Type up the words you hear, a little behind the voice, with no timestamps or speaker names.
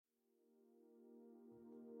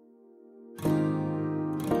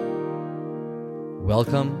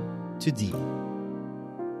Welcome to Deep,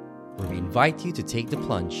 where we invite you to take the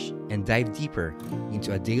plunge and dive deeper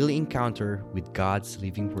into a daily encounter with God's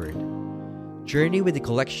living Word. Journey with a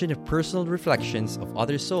collection of personal reflections of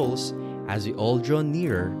other souls as we all draw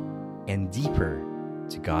nearer and deeper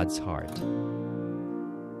to God's heart.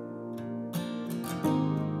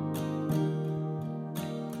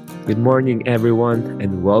 Good morning, everyone,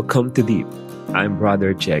 and welcome to Deep. I'm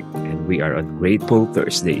Brother Chek, and we are on Grateful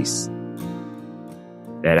Thursdays.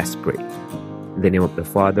 Let us pray. In the name of the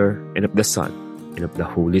Father, and of the Son, and of the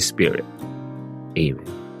Holy Spirit. Amen.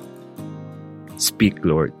 Speak,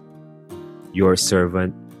 Lord. Your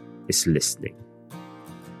servant is listening.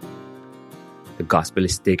 The Gospel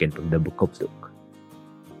is taken from the book of Luke.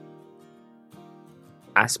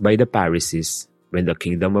 Asked by the Pharisees when the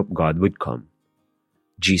kingdom of God would come,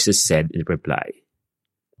 Jesus said in reply,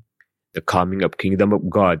 "The coming of kingdom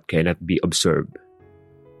of God cannot be observed,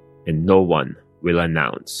 and no one will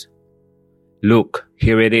announce, 'Look,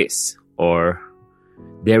 here it is,' or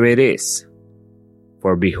 'There it is.'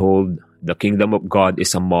 For behold, the kingdom of God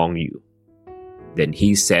is among you." Then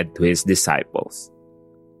he said to his disciples,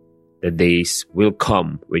 "The days will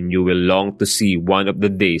come when you will long to see one of the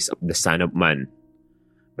days of the Son of Man,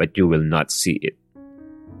 but you will not see it.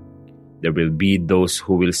 There will be those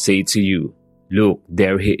who will say to you, 'Look,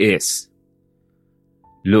 there he is.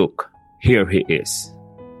 Look, here he is.'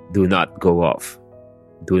 Do not go off.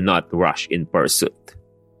 Do not rush in pursuit.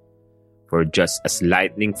 For just as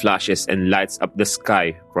lightning flashes and lights up the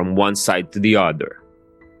sky from one side to the other,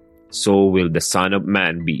 so will the Son of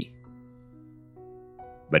Man be.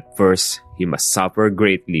 But first he must suffer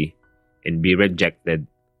greatly and be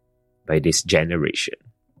rejected by this generation."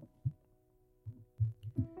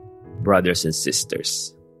 Brothers and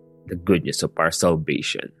sisters, the good news of our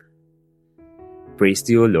salvation. Praise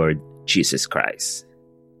to you, Lord Jesus Christ.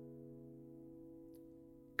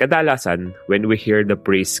 Kadalasan, when we hear the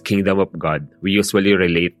phrase kingdom of God, we usually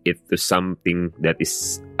relate it to something that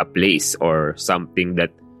is a place or something that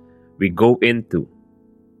we go into,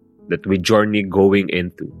 that we journey going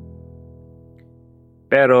into.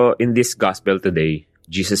 Pero in this gospel today,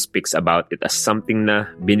 Jesus speaks about it as something na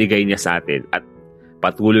binigay niya sa atin at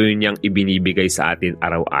patuloy niyang ibinibigay sa atin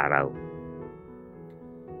araw-araw.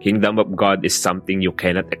 Kingdom of God is something you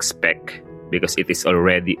cannot expect because it is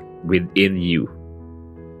already within you.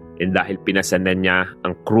 And dahil pinasanan niya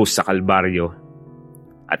ang krus sa Kalbaryo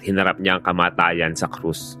at hinarap niya ang kamatayan sa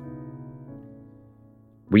krus,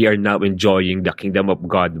 we are now enjoying the kingdom of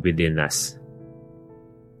God within us.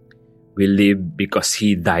 We live because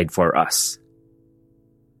He died for us.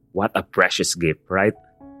 What a precious gift, right?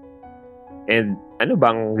 And ano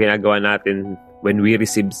bang ginagawa natin when we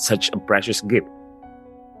receive such a precious gift?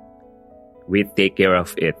 We take care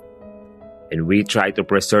of it, and we try to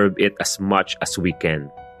preserve it as much as we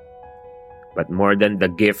can. But more than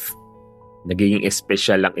the gift, nagiging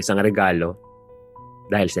espesyal ang isang regalo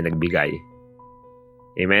dahil sa nagbigay.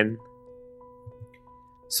 Amen?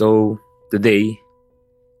 So, today,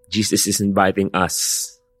 Jesus is inviting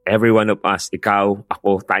us, every one of us, ikaw,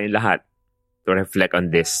 ako, tayong lahat, to reflect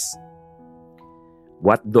on this.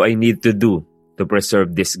 What do I need to do to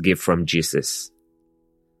preserve this gift from Jesus?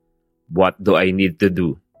 What do I need to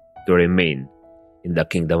do to remain in the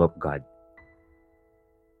kingdom of God?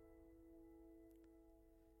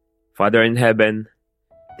 Father in heaven,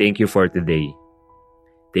 thank you for today.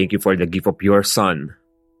 Thank you for the gift of your Son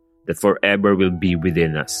that forever will be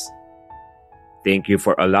within us. Thank you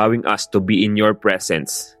for allowing us to be in your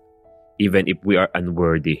presence, even if we are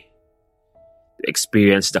unworthy, to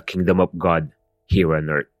experience the kingdom of God here on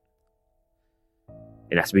earth.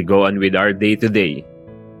 And as we go on with our day today,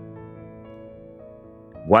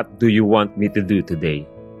 what do you want me to do today?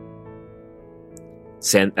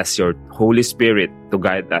 Send us your Holy Spirit to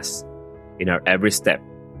guide us in our every step,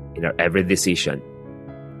 in our every decision,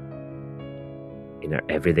 in our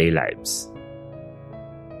everyday lives.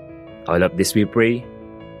 All of this we pray,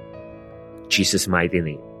 in Jesus' mighty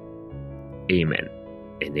name. Amen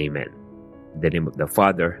and amen. In the name of the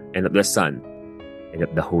Father, and of the Son, and of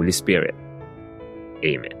the Holy Spirit.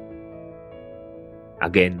 Amen.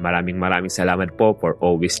 Again, maraming salamat po for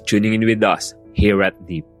always tuning in with us here at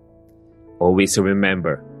Deep. Always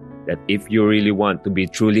remember that if you really want to be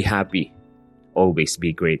truly happy, always be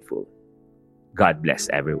grateful. God bless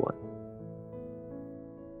everyone.